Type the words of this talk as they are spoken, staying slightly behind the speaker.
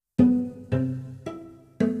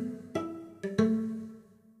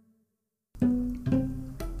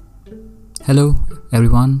Hello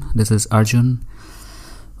everyone, this is Arjun.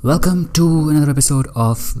 Welcome to another episode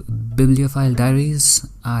of Bibliophile Diaries.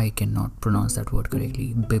 I cannot pronounce that word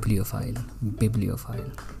correctly. Bibliophile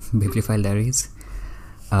Diaries,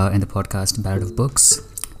 and the podcast Ballad of Books.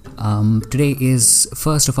 Today is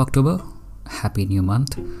 1st of October. Happy new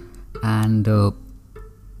month. And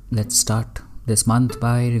let's start this month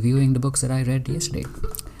by reviewing the books that I read yesterday.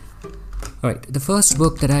 Alright, the first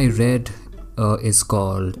book that I read is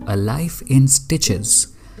called A Life in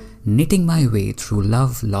Stitches, Knitting My Way Through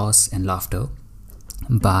Love, Loss and Laughter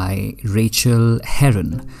by Rachel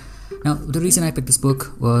Herron. Now, the reason I picked this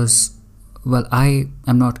book was, I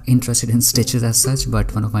am not interested in stitches as such,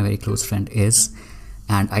 but one of my very close friend is,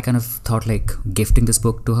 and I kind of thought like gifting this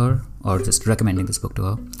book to her or just recommending this book to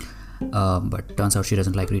her, but turns out she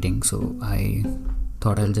doesn't like reading, so I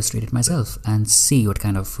thought I'll just read it myself and see what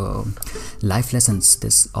kind of life lessons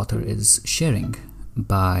this author is sharing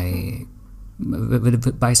by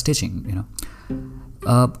stitching.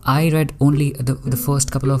 I read only the first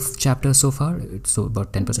couple of chapters so far, so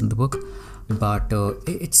about 10% of the book, but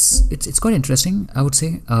it's quite interesting, I would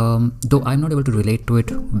say, though I'm not able to relate to it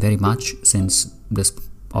very much since this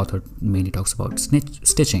author mainly talks about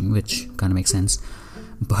stitching, which kind of makes sense.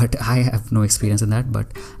 But I have no experience in that.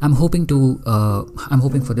 But I'm hoping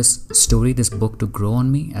for this book to grow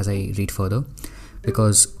on me as I read further,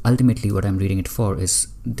 because ultimately what I'm reading it for is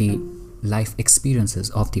the life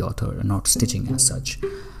experiences of the author and not stitching as such.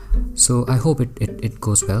 So I hope it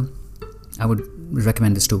goes well. I would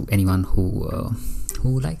recommend this to anyone who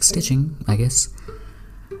likes stitching, I guess.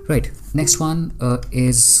 Right, next one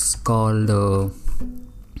is called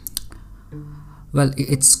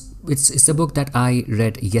It's a book that I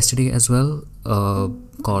read yesterday as well,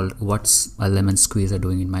 called What's a Lemon Squeezer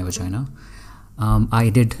Doing in My Vagina. I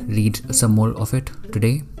did read some more of it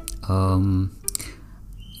today.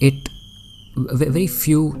 Very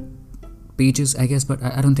few pages, I guess, but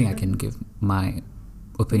I don't think I can give my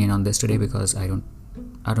opinion on this today because I don't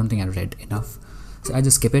think I read enough, so I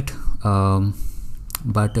just skip it.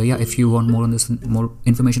 But if you want more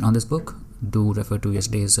information on this book, do refer to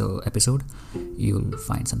yesterday's episode. You'll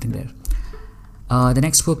find something there. The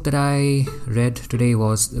next book that I read today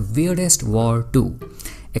was The Weirdest War 2,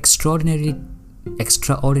 Extraordinary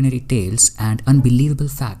Tales and Unbelievable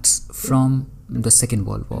Facts from the Second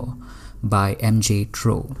World War by M.J.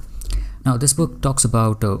 Troe. Now, this book talks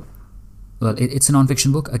about, it's a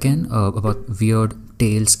non-fiction book again, about weird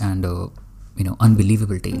tales and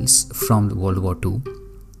unbelievable tales from the World War II.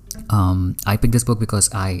 I picked this book because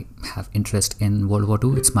I have interest in World War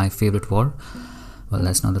II. It's my favorite war. Well,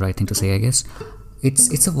 that's not the right thing to say, I guess.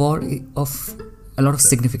 It's a war of a lot of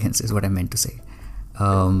significance is what I meant to say.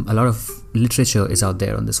 A lot of literature is out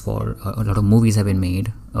there on this war. A lot of movies have been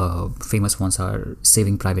made. Famous ones are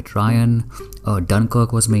Saving Private Ryan.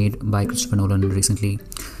 Dunkirk was made by Christopher Nolan recently.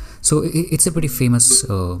 So it's a pretty famous,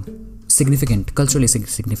 culturally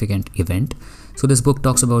significant event. So this book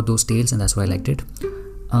talks about those tales, and that's why I liked it.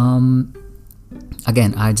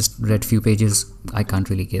 Again, I just read few pages. I can't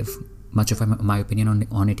really give much of my opinion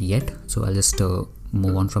on it yet, so I'll just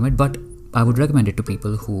move on from it. But I would recommend it to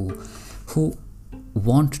people who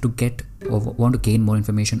want to gain more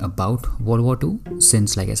information about World War II,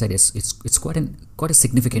 since, like I said, it's quite a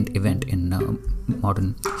significant event in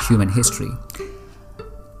modern human history.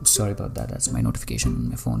 Sorry about that. That's my notification on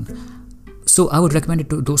my phone. So I would recommend it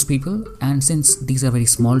to those people, and since these are very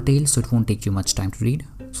small tales, so it won't take you much time to read,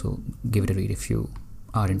 so give it a read if you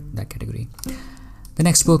are in that category. The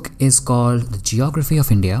next book is called The Geography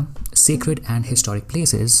of India, Sacred and Historic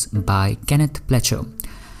Places by Kenneth Pletcher.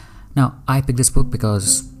 Now, I picked this book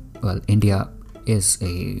because, India is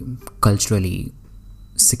a culturally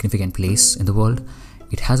significant place in the world.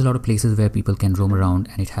 It has a lot of places where people can roam around,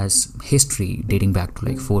 and it has history dating back to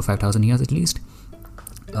like 4,000 or 5,000 years at least.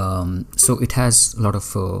 So it has a lot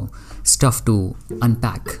of stuff to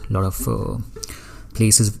unpack, a lot of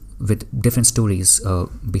places with different stories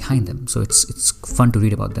behind them. So it's fun to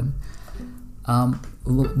read about them.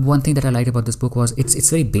 One thing that I liked about this book was it's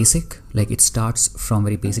very basic. Like, it starts from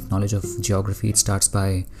very basic knowledge of geography. It starts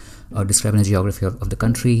by describing the geography of the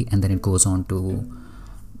country, and then it goes on to,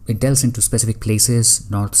 it delves into specific places: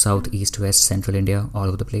 north, south, east, west, central India, all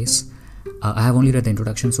over the place. I have only read the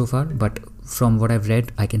introduction so far, but from what I've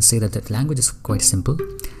read, I can say that the language is quite simple,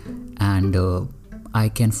 and I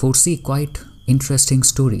can foresee quite interesting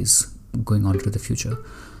stories going on into the future.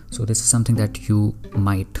 So this is something that you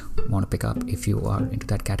might want to pick up if you are into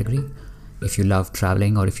that category. If you love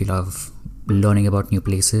traveling, or if you love learning about new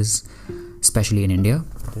places, especially in India,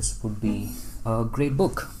 this would be a great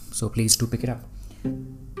book. So please do pick it up.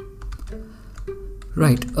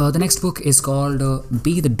 Right. The next book is called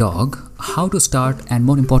Be the Dog: How to Start and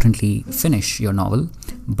More Importantly Finish Your Novel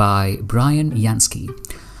by Brian Yansky.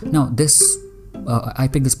 Now, I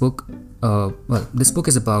picked this book. This book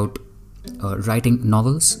is about writing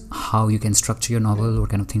novels, how you can structure your novel, what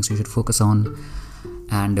kind of things you should focus on,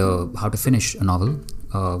 and how to finish a novel.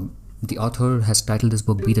 The author has titled this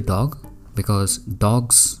book Be the Dog because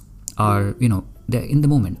dogs are, they're in the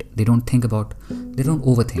moment. They don't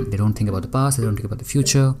overthink. They don't think about the past, they don't think about the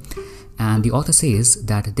future. And the author says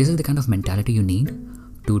that this is the kind of mentality you need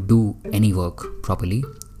to do any work properly,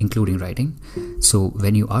 including writing. So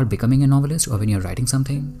when you are becoming a novelist or when you're writing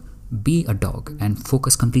something, be a dog and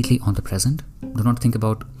focus completely on the present. Do not think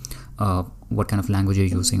about what kind of language you're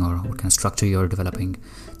using or what kind of structure you're developing.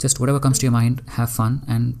 Just whatever comes to your mind, have fun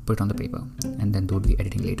and put it on the paper, and then do the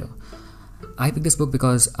editing later. I picked this book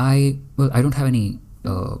because I don't have any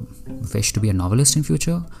wish to be a novelist in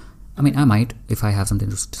future. I mean, I might if I have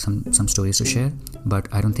some stories to share, but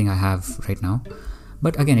I don't think I have right now.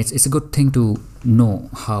 But again, it's a good thing to know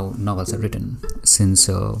how novels are written, since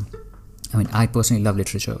I personally love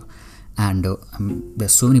literature, and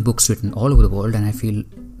there's so many books written all over the world, and I feel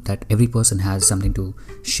that every person has something to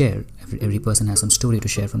share. Every person has some story to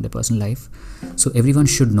share from their personal life. So everyone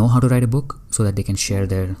should know how to write a book so that they can share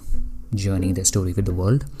their journey, their story with the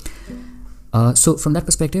world. So from that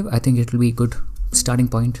perspective, I think it will be a good starting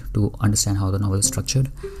point to understand how the novel is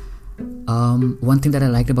structured. One thing that I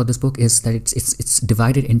liked about this book is that it's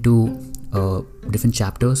divided into different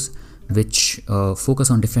chapters which focus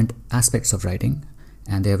on different aspects of writing,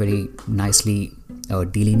 and they are very nicely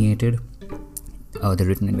delineated. They're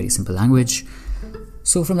written in very simple language.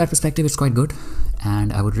 So from that perspective, it's quite good,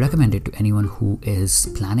 and I would recommend it to anyone who is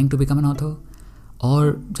planning to become an author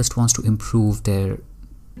or just wants to improve their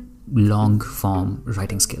long form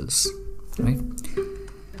writing skills, right?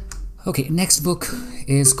 Okay, next book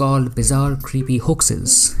is called Bizarre Creepy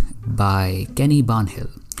Hoaxes by Kenny Barnhill.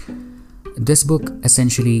 This book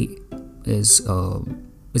essentially is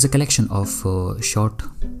a collection of short,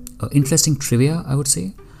 interesting trivia, I would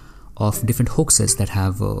say, of different hoaxes that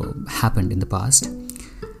have happened in the past.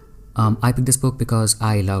 I picked this book because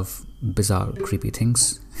I love bizarre, creepy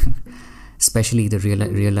things, especially the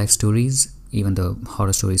real life stories, even the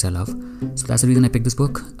horror stories I love. So that's the reason I picked this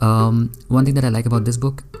book. One thing that I like about this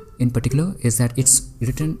book in particular is that it's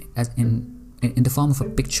written as in the form of a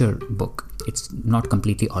picture book. It's not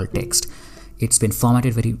completely all text. It's been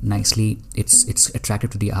formatted very nicely. It's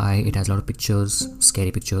attractive to the eye. It has a lot of pictures,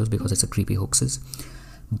 scary pictures, because it's a creepy hoaxes.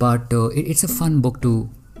 But it's a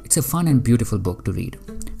fun and beautiful book to read.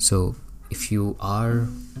 So if you are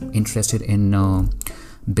interested in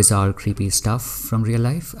bizarre, creepy stuff from real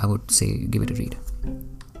life, I would say give it a read.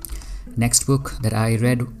 Next book that I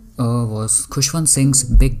read was Khushwant Singh's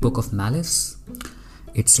Big Book of Malice.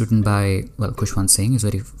 It's written by, Khushwant Singh is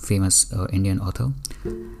a very famous Indian author.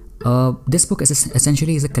 This book is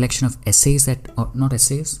essentially a collection of essays not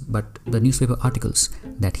essays, but the newspaper articles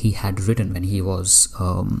that he had written when he was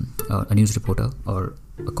a news reporter or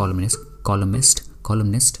a columnist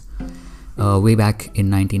way back in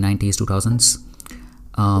 1990s, 2000s.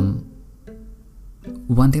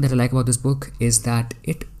 One thing that I like about this book is that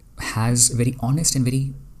it has very honest and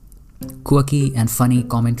very quirky and funny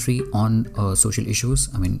commentary on social issues.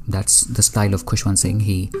 I mean, that's the style of Khushwant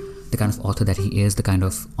Singh. The kind of author that he is, the kind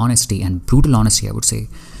of honesty and brutal honesty, I would say,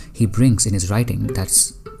 he brings in his writing,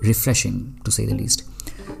 that's refreshing to say the least.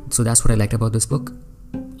 So that's what I liked about this book.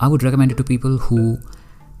 I would recommend it to people who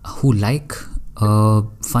like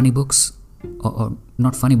funny books, or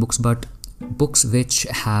not funny books, but books which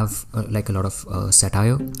have like a lot of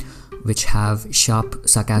satire, which have sharp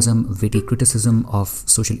sarcasm, witty criticism of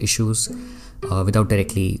social issues without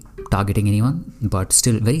directly targeting anyone, but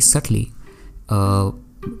still very subtly.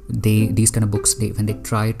 These kind of books, when they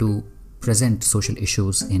try to present social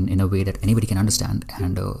issues in a way that anybody can understand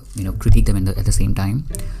and critique them at the same time.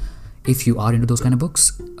 If you are into those kind of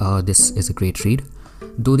books, this is a great read.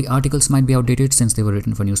 Though the articles might be outdated since they were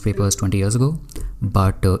written for newspapers 20 years ago,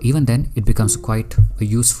 but even then it becomes quite a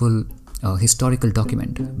useful historical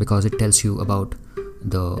document, because it tells you about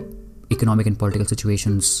the economic and political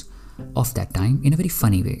situations of that time in a very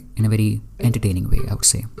funny way, in a very entertaining way, I would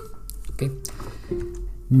say. Okay.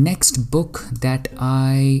 Next book that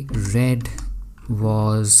I read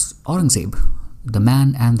was Aurangzeb, The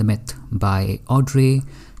Man and the Myth by Audrey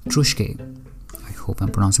Truschke. I hope I'm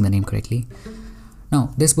pronouncing the name correctly.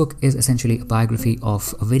 Now, this book is essentially a biography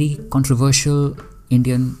of a very controversial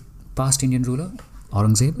past Indian ruler,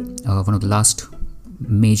 Aurangzeb, one of the last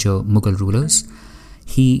major Mughal rulers.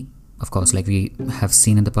 He of course, like we have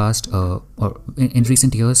seen in the past, or in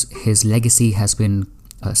recent years, his legacy has been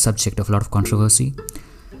a subject of a lot of controversy.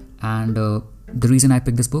 And the reason I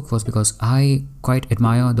picked this book was because I quite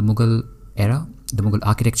admire the Mughal era, the Mughal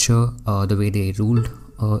architecture, the way they ruled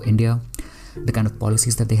India, the kind of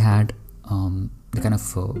policies that they had, the kind of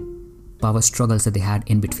power struggles that they had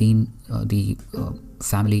in between the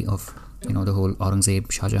family of, the whole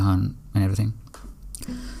Aurangzeb, Shah Jahan and everything.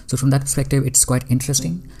 So from that perspective, it's quite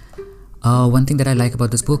interesting. One thing that I like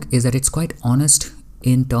about this book is that it's quite honest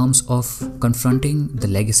in terms of confronting the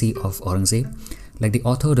legacy of Aurangzeb. Like, the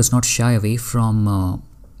author does not shy away from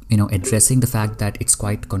addressing the fact that it's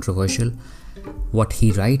quite controversial. What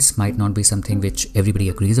he writes might not be something which everybody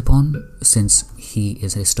agrees upon, since he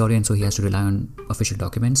is a historian, so he has to rely on official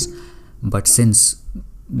documents. But since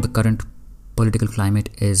the current political climate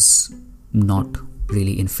is not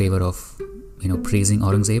really in favor of praising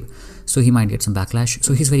Aurangzeb, so he might get some backlash.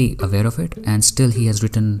 So he's very aware of it, and still he has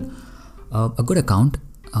written a good account.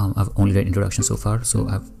 I've only read introduction so far, so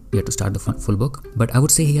I've yet to start the full book. But I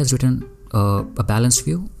would say he has written a balanced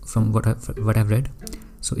view from what I've read.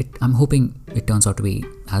 So I'm hoping it turns out to be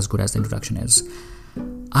as good as the introduction is.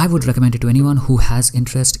 I would recommend it to anyone who has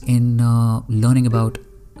interest in learning about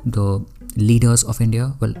the leaders of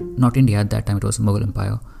India. Well, not India at that time; it was Mughal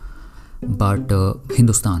Empire, but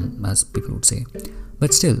Hindustan, as people would say.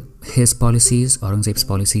 But still, his policies, Aurangzeb's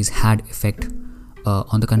policies, had effect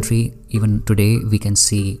on the country. Even today, we can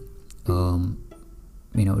see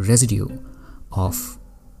residue of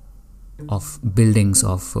buildings,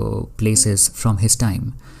 of places from his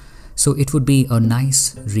time. So it would be a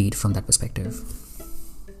nice read from that perspective.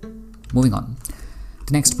 Moving on.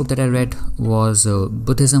 The next book that I read was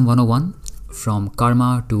Buddhism 101, From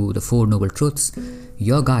Karma to the Four Noble Truths,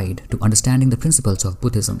 Your Guide to Understanding the Principles of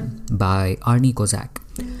Buddhism by Arnie Kozak.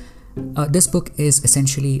 This book is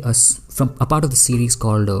essentially from a part of the series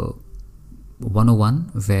called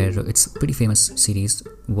 101, where it's a pretty famous series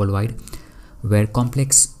worldwide, where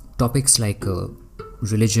complex topics like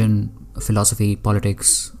religion, philosophy,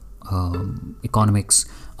 politics, economics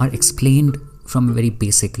are explained from a very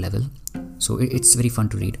basic level. So it's very fun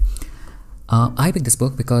to read. I picked this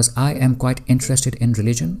book because I am quite interested in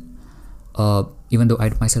religion, even though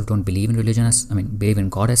I myself don't believe in religion, believe in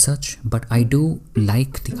God as such, but I do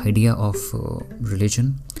like the idea of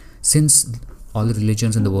religion, since all the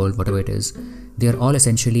religions in the world, whatever it is, they are all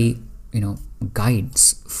essentially,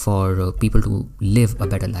 guides for people to live a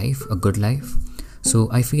better life, a good life. So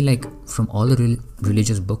I feel like from all the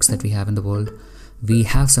religious books that we have in the world, we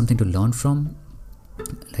have something to learn from.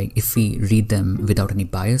 Like, if we read them without any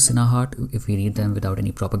bias in our heart, if we read them without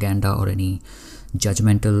any propaganda or any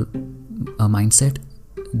judgmental mindset,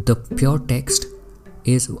 the pure text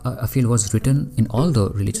is, I feel, was written in all the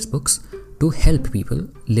religious books to help people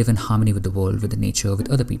live in harmony with the world, with the nature, with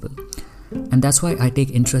other people. And that's why I take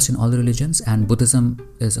interest in all the religions, and Buddhism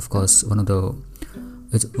is, of course, one of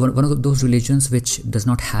those religions which does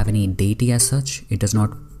not have any deity as such. It does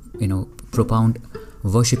not, propound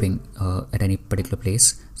worshipping at any particular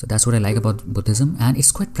place. So that's what I like about Buddhism, and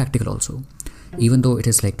it's quite practical also. Even though it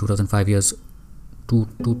is like 2,500 years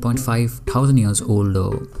old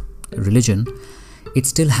religion, it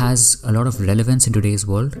still has a lot of relevance in today's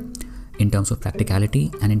world in terms of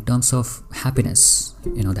practicality and in terms of happiness,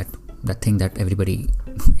 that thing that everybody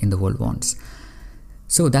in the world wants.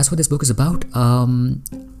 So that's what this book is about. One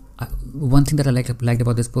thing that I liked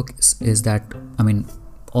about this book is that,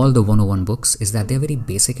 all the 101 books, is that they're very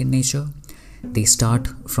basic in nature. They start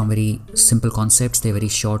from very simple concepts. They're very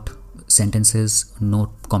short sentences,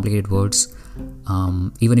 no complicated words.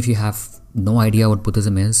 Even if you have no idea what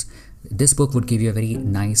Buddhism is, this book would give you a very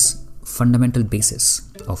nice fundamental basis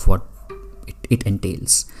of what it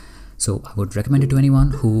entails. So I would recommend it to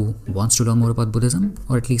anyone who wants to learn more about Buddhism,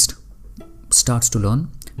 or at least starts to learn,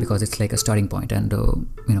 because it's like a starting point. And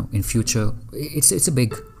in future, it's a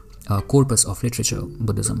big corpus of literature,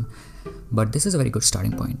 Buddhism, but this is a very good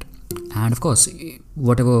starting point. And of course,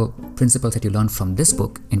 whatever principles that you learn from this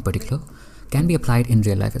book in particular can be applied in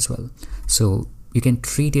real life as well. So you can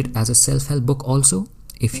treat it as a self-help book also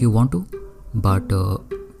if you want to, but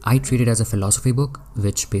I treat it as a philosophy book,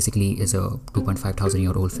 which basically is a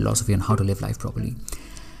 2,500-year-old philosophy on how to live life properly.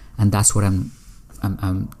 And that's what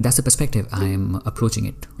that's the perspective I'm approaching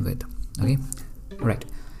it with. Okay, right.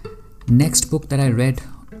 Next book that I read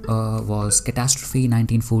was Catastrophe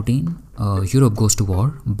 1914, Europe Goes to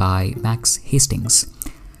War by Max Hastings.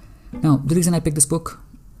 Now, the reason I picked this book,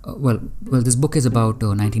 this book is about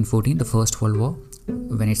 1914, the First World War.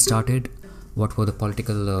 When it started, what were the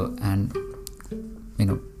political and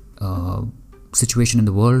situation in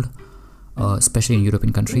the world, especially in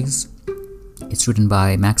European countries. It's written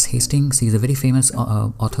by Max Hastings. He's a very famous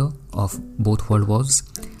author of both world wars.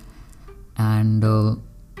 And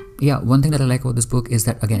one thing that I like about this book is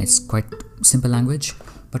that, again, it's quite simple language,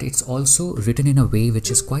 but it's also written in a way which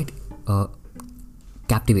is quite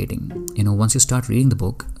captivating. Once you start reading the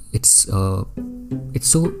book, it's so,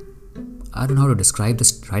 I don't know how to describe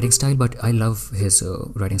this writing style, but I love his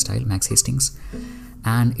writing style, Max Hastings.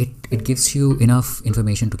 And it gives you enough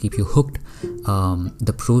information to keep you hooked.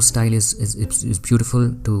 The prose style is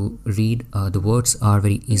beautiful to read. The words are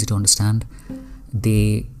very easy to understand.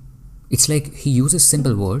 It's like he uses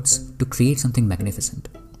simple words to create something magnificent.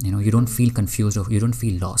 You don't feel confused or you don't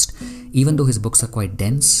feel lost. Even though his books are quite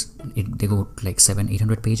dense, they go like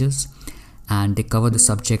 700-800 pages, and they cover the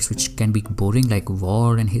subjects which can be boring, like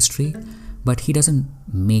war and history, but he doesn't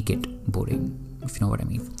make it boring, if you know what I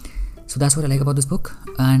mean. So that's what I like about this book,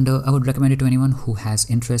 and I would recommend it to anyone who has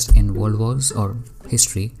interest in world wars or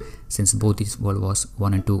history, since both these World Wars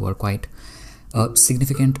 1 and 2 are quite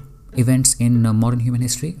significant events in modern human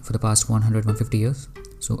history for the past 100-150 years.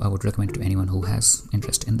 So I would recommend it to anyone who has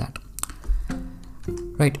interest in that.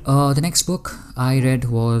 Right, the next book I read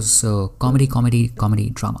was Comedy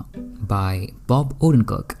Drama by Bob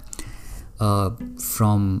Odenkirk,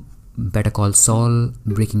 from Better Call Saul,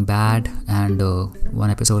 Breaking Bad, and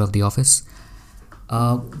one episode of The Office.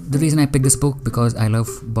 The reason I picked this book because I love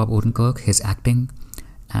Bob Odenkirk, his acting,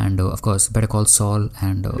 and of course Better Call Saul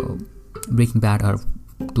and Breaking Bad are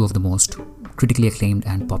two of the most critically acclaimed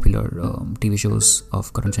and popular TV shows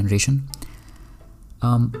of current generation.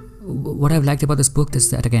 What I've liked about this book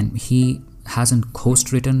is that, again, he hasn't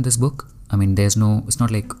ghost-written this book. I mean, it's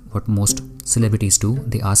not like what most celebrities do.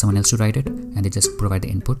 They ask someone else to write it and they just provide the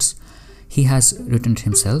inputs. He has written it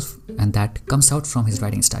himself, and that comes out from his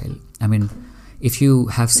writing style. I mean, if you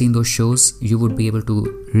have seen those shows, you would be able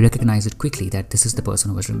to recognize it quickly that this is the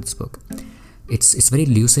person who has written this book. It's very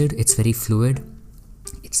lucid, it's very fluid,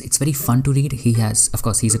 it's very fun to read. Of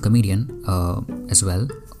course, he's a comedian as well,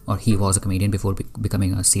 or he was a comedian before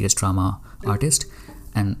becoming a serious drama artist.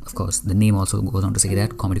 And of course, the name also goes on to say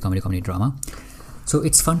that, comedy drama. So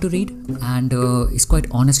it's fun to read, and he's quite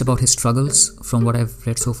honest about his struggles from what I've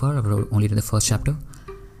read so far. I've only read the first chapter,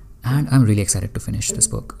 and I'm really excited to finish this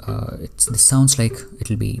book. This sounds like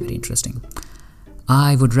it'll be very interesting.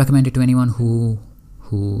 I would recommend it to anyone who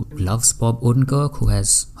loves Bob Odenkirk, who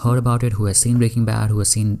has heard about it, who has seen Breaking Bad, who has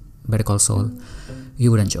seen Better Call Saul.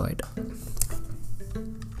 You would enjoy it.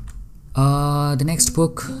 The next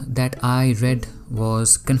book that I read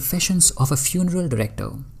was Confessions of a Funeral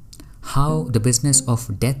Director: How the Business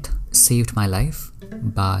of Death Saved My Life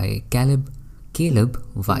by Caleb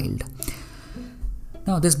Wilde.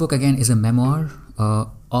 Now, this book again is a memoir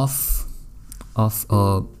of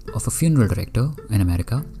a funeral director in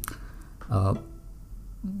America.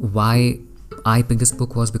 Why I picked this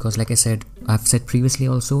book was because, like I've said previously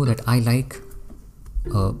also, that I like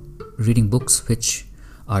reading books which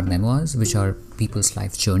are memoirs, which are people's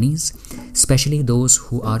life journeys, especially those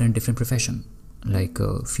who are in different profession. Like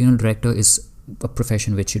funeral director is a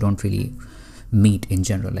profession which you don't really meet in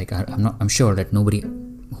general. Like I'm sure that nobody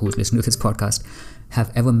who's listening to this podcast have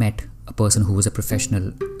ever met a person who was a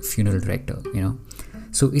professional funeral director,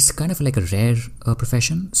 So it's kind of like a rare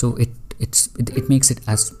profession. So it makes it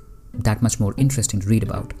as that much more interesting to read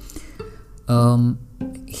about.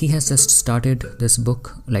 He has just started this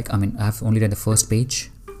book. I've only read the first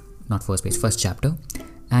chapter,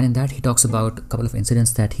 and in that he talks about a couple of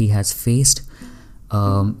incidents that he has faced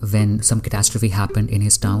when some catastrophe happened in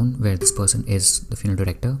his town where this person is the funeral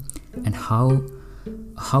director, and how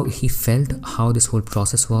he felt, how this whole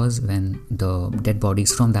process was when the dead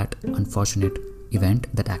bodies from that unfortunate event,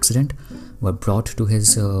 that accident, were brought to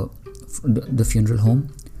his the funeral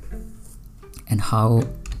home, and how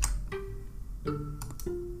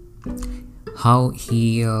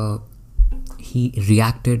he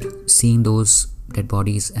reacted seeing those dead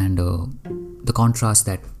bodies, and the contrast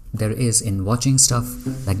that there is in watching stuff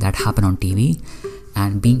like that happen on TV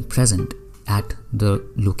and being present at the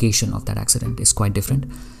location of that accident is quite different.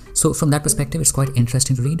 So from that perspective, it's quite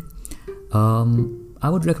interesting to read. I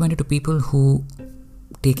would recommend it to people who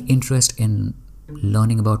take interest in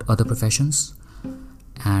learning about other professions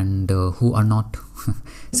and who are not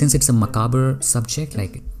since it's a macabre subject,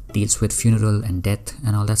 like it deals with funeral and death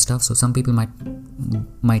and all that stuff, so some people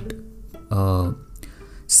might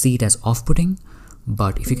see it as off-putting,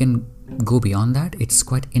 but if you can go beyond that, it's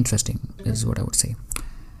quite interesting, is what I would say.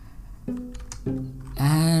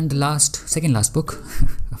 And second last book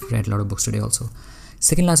I've read a lot of books today also.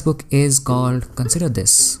 Second last book is called Consider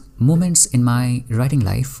This Moments in My Writing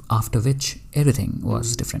Life After Which Everything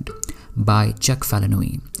Was Different by Chuck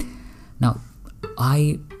Palahniuk. Now,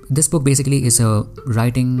 this book basically is a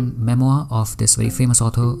writing memoir of this very famous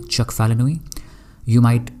author, Chuck Palahniuk. You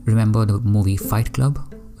might remember the movie Fight Club,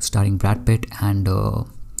 starring Brad Pitt and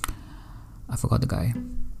I forgot the guy,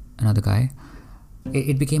 another guy.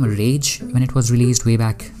 It became a rage when it was released way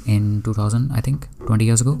back in 2000, I think, 20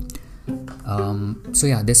 years ago.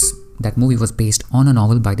 That movie was based on a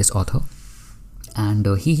novel by this author, and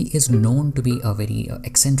he is known to be a very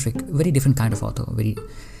eccentric, very different kind of author.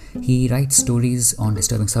 He writes stories on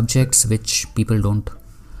disturbing subjects which people don't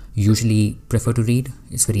usually prefer to read.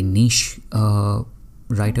 It's very niche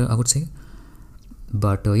writer, I would say.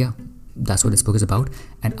 But that's what this book is about,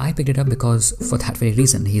 and I picked it up because for that very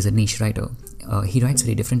reason. He's a niche writer. He writes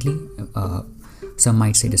very differently. Some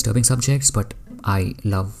might say disturbing subjects, but I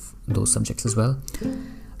love those subjects as well.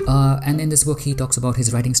 And in this book he talks about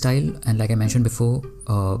his writing style, and like I mentioned before,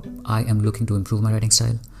 I am looking to improve my writing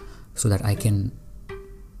style so that I can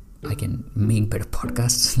make better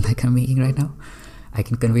podcasts like I'm making right now. I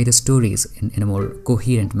can convey the stories in a more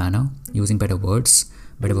coherent manner using better words,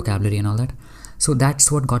 better vocabulary and all that. So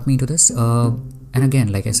that's what got me into this. And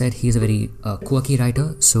again, like I said, he's a very quirky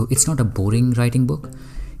writer, so it's not a boring writing book,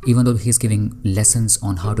 even though he's giving lessons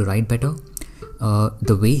on how to write better.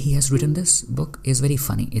 The way he has written this book is very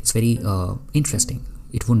funny. It's very interesting.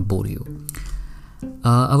 It won't bore you.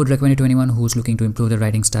 I would recommend it to anyone who's looking to improve their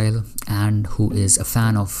writing style and who is a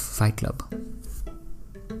fan of Fight Club.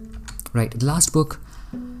 Right, the last book.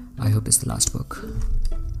 I hope it's the last book.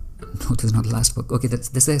 No, this is not the last book. Okay, this is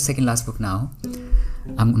the second last book now.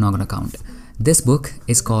 I'm not gonna count. This book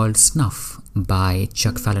is called Snuff by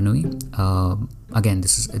Chuck Palahniuk. Again,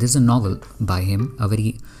 this is a novel by him, a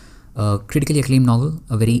very critically acclaimed novel,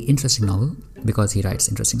 a very interesting novel because he writes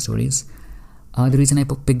interesting stories. The reason I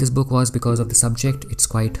picked this book was because of the subject. It's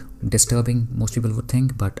quite disturbing, most people would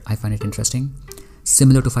think, but I find it interesting.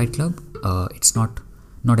 Similar to Fight Club, it's not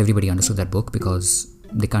everybody understood that book because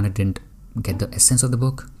they kind of didn't get the essence of the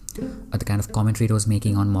book, the kind of commentary it was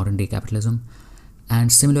making on modern day capitalism.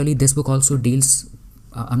 And similarly, this book also deals,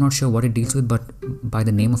 I'm not sure what it deals with, but by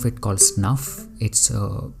the name of it called Snuff, it's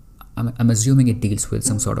I'm assuming it deals with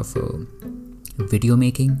some sort of video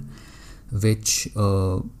making, which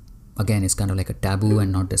again is kind of like a taboo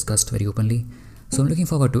and not discussed very openly. So I'm looking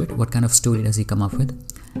forward to it. What kind of story does he come up with?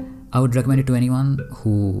 I would recommend it to anyone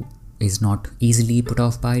who is not easily put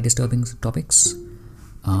off by disturbing topics.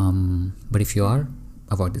 But if you are,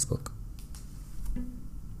 avoid this book.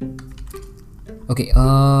 Okay,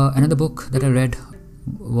 another book that I read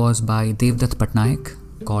was by Devdutt Patnaik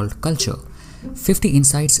called Culture, 50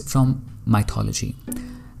 Insights from Mythology.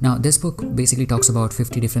 Now, this book basically talks about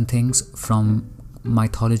 50 different things from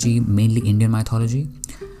mythology, mainly Indian mythology,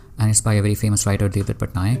 and it's by a very famous writer, Devdutt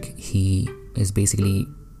Patnaik. He is basically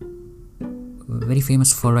very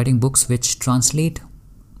famous for writing books which translate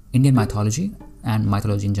Indian mythology and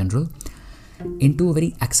mythology in general into a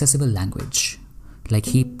very accessible language. Like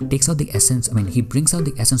he takes out the essence, he brings out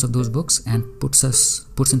the essence of those books and puts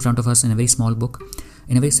in front of us in a very small book,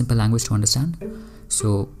 in a very simple language to understand.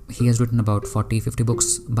 So he has written about 40-50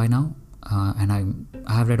 books by now, and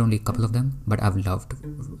I have read only a couple of them, but I've loved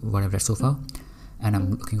what I've read so far, and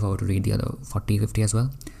I'm looking forward to read the other 40-50 as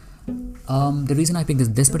well. The reason I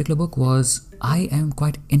picked this particular book was I am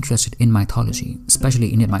quite interested in mythology, especially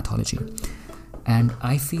Indian mythology, and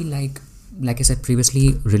I feel like I said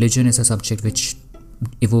previously, religion is a subject which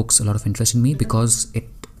evokes a lot of interest in me because it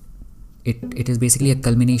is basically a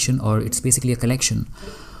culmination, or it's basically a collection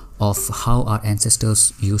of how our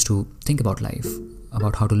ancestors used to think about life,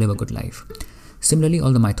 about how to live a good life. Similarly,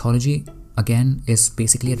 all the mythology again is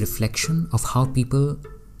basically a reflection of how people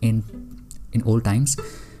in old times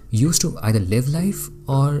used to either live life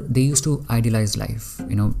or they used to idealize life.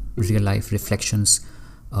 Real life reflections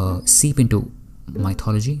seep into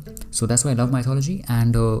mythology. So that's why I love mythology,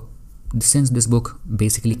 and since this book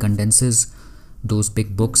basically condenses those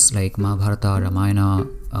big books like Mahabharata, Ramayana,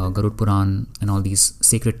 Garud Puran, and all these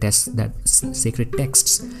sacred texts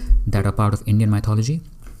that are part of Indian mythology,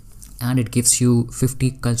 and it gives you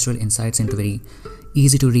 50 cultural insights into very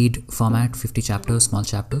easy to read format, 50 chapters, small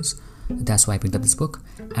chapters. That's why I picked up this book,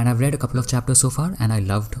 and I've read a couple of chapters so far and I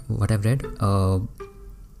loved what I've read.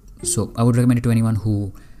 So I would recommend it to anyone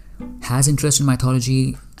who has interest in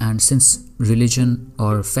mythology, and since religion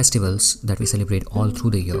or festivals that we celebrate all through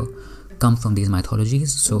the year come from these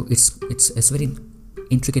mythologies, so it's a very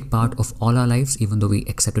intricate part of all our lives, even though we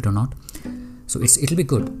accept it or not. So it'll be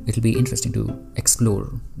good, it'll be interesting to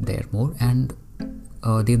explore there more, and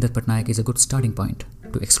Devdutt Patnaik is a good starting point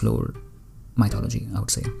to explore mythology, I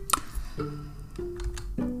would say.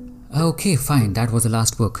 Okay, fine. That was the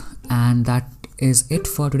last book, and that is it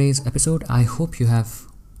for today's episode. I hope you have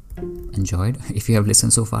enjoyed. If you have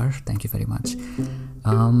listened so far, thank you very much.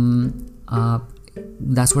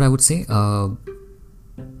 That's what I would say.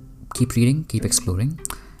 Keep reading, keep exploring,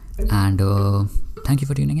 and thank you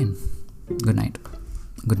for tuning in. Good night,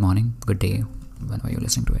 good morning, good day, whenever you're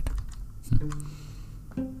listening to it.